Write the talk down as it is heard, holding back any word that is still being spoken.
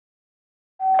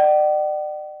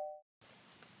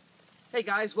Hey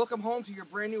guys, welcome home to your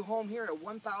brand new home here at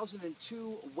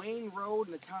 1002 Wayne Road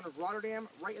in the town of Rotterdam,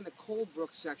 right in the Coldbrook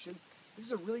section. This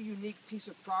is a really unique piece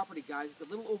of property, guys. It's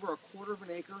a little over a quarter of an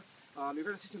acre. You're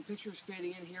going to see some pictures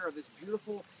fading in here of this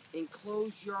beautiful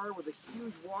enclosed yard with a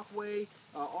huge walkway,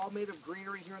 all made of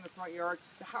greenery here in the front yard.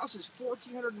 The house is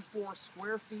 1,404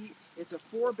 square feet. It's a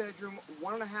 4-bedroom,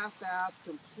 1.5 bath,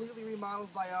 completely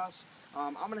remodeled by us.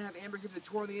 I'm going to have Amber give you the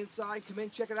tour on the inside. Come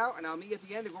in, check it out, and I'll meet you at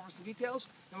the end to go over some details,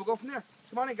 and we'll go from there.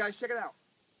 Come on in, guys, check it out.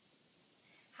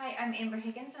 Hi, I'm Amber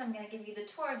Higgins, and I'm going to give you the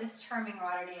tour of this charming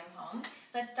Rotterdam home.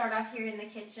 Let's start off here in the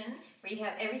kitchen, where you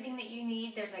have everything that you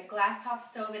need. There's a glass top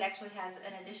stove. It actually has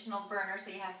an additional burner, so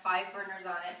you have 5 burners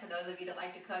on it for those of you that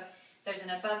like to cook. There's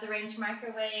an above-the-range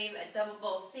microwave, a double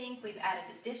bowl sink. We've added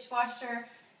a dishwasher,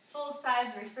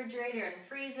 full-size refrigerator and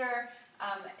freezer.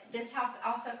 This house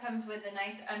also comes with a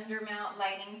nice undermount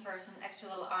lighting for some extra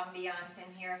little ambiance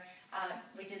in here.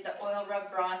 We did the oil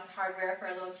rub bronze hardware for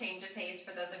a little change of pace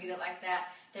for those of you that like that.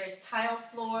 There's tile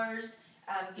floors,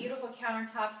 beautiful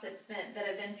countertops that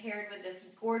have been paired with this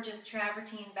gorgeous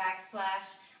travertine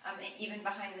backsplash. Even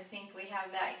behind the sink we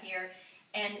have that here.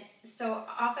 And so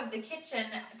off of the kitchen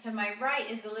to my right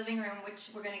is the living room, which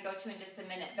we're going to go to in just a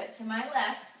minute. But to my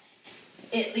left,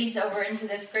 it leads over into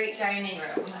this great dining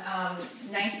room.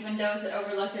 Nice windows that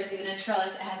overlook. There's even a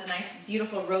trellis that has a nice,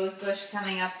 beautiful rose bush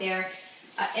coming up there.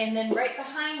 And then right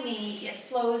behind me, it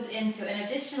flows into an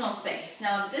additional space.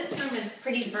 Now, this room is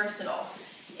pretty versatile.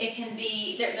 It can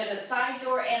be, there's a side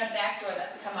door and a back door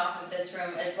that come off of this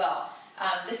room as well.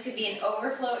 This could be an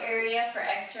overflow area for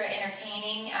extra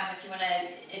entertaining.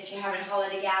 If you're having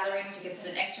holiday gatherings, you could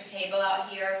put an extra table out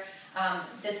here.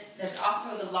 There's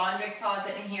also the laundry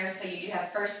closet in here, so you do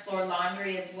have first floor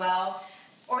laundry as well.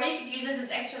 Or you could use this as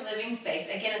extra living space.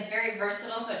 Again, it's very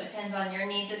versatile, so it depends on your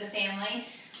needs as a family.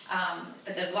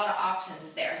 But there's a lot of options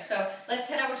there. So let's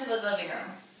head over to the living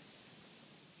room.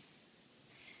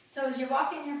 So as you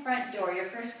walk in your front door, you're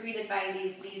first greeted by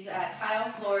these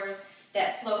tile floors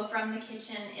that flow from the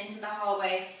kitchen into the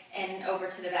hallway and over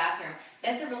to the bathroom.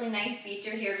 That's a really nice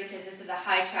feature here because this is a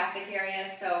high traffic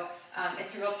area, so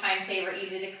it's a real time saver,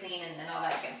 easy to clean, and all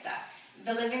that good stuff.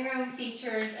 The living room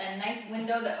features a nice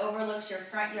window that overlooks your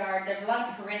front yard. There's a lot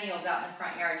of perennials out in the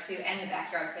front yard too, and the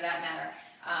backyard for that matter.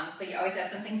 So you always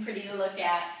have something pretty to look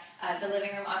at. The living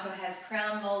room also has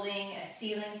crown molding, a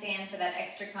ceiling fan for that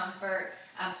extra comfort,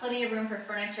 plenty of room for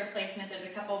furniture placement. There's a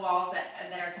couple walls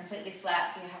that are completely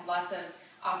flat, so you have lots of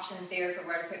options there for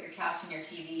where to put your couch and your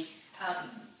TV.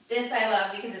 This I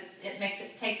love because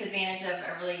it takes advantage of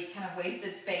a really kind of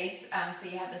wasted space. So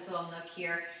you have this little nook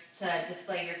here to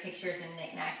display your pictures and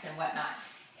knickknacks and whatnot.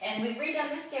 And we've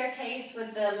redone the staircase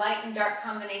with the light and dark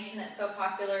combination that's so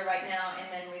popular right now, and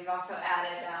then we've also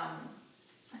added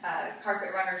a carpet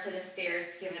runner to the stairs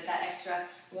to give it that extra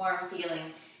warm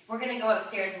feeling. We're going to go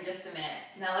upstairs in just a minute.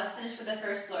 Now let's finish with the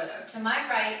first floor though. To my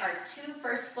right are 2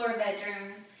 first floor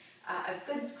bedrooms, a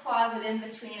good closet in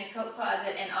between, a coat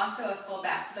closet, and also a full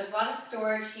bath. So there's a lot of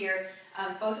storage here.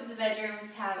 Both of the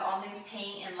bedrooms have all new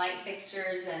paint and light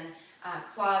fixtures and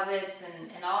closets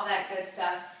and all that good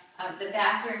stuff. The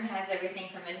bathroom has everything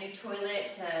from a new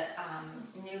toilet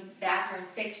to new bathroom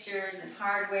fixtures and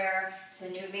hardware to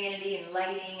new vanity and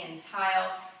lighting and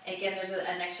tile. Again, there's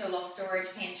an extra little storage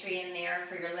pantry in there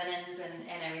for your linens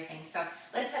and everything. So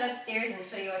let's head upstairs and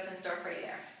show you what's in store for you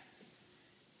there.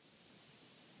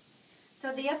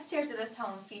 So the upstairs of this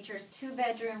home features 2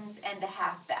 bedrooms and a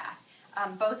half bath.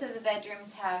 Both of the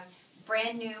bedrooms have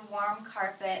brand new warm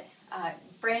carpet,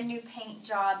 brand new paint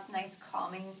jobs, nice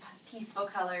calming, peaceful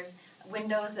colors,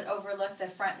 windows that overlook the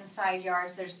front and side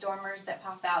yards. There's dormers that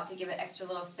pop out to give it extra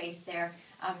little space there.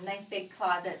 Nice big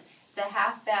closets. The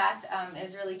half bath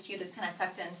is really cute. It's kind of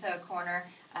tucked into a corner.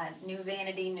 New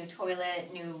vanity, new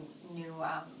toilet, new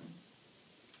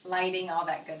lighting, all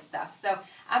that good stuff. So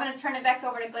I'm going to turn it back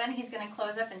over to Glenn. He's going to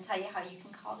close up and tell you how you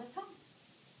can call this home.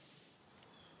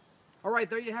 All right,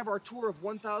 there you have our tour of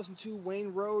 1002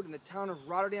 Wayne Road in the town of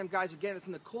Rotterdam. Guys, again, it's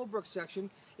in the Coldbrook section.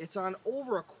 It's on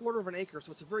over a quarter of an acre,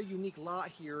 so it's a very unique lot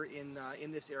here in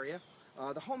this area.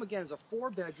 The home, again, is a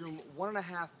 4-bedroom,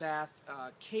 1.5 bath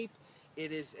cape.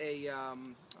 It is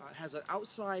has an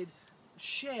outside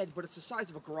shed, but it's the size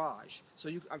of a garage. So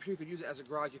I'm sure you could use it as a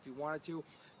garage if you wanted to.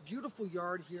 Beautiful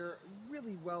yard here,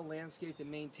 really well landscaped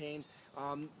and maintained.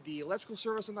 The electrical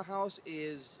service in the house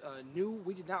is new.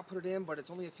 We did not put it in, but it's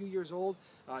only a few years old.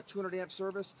 200 amp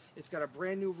service. It's got a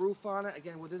brand new roof on it.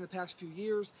 Again, within the past few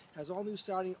years, has all new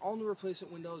siding, all new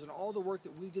replacement windows, and all the work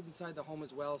that we did inside the home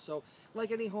as well. So,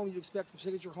 like any home you'd expect from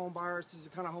signature home buyers, this is the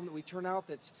kind of home that we turn out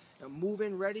that's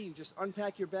move-in ready. You just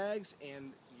unpack your bags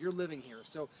and You're living here.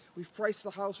 So we've priced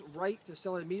the house right to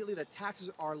sell it immediately. The taxes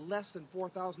are less than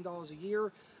 $4,000 a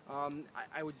year.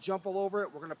 I would jump all over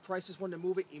it. We're going to price this one to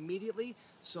move it immediately.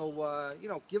 So, you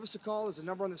know, give us a call. There's a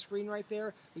number on the screen right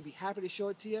there. We'd be happy to show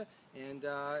it to you. And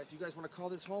if you guys want to call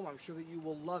this home, I'm sure that you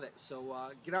will love it. So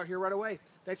get out here right away.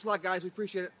 Thanks a lot, guys. We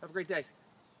appreciate it. Have a great day.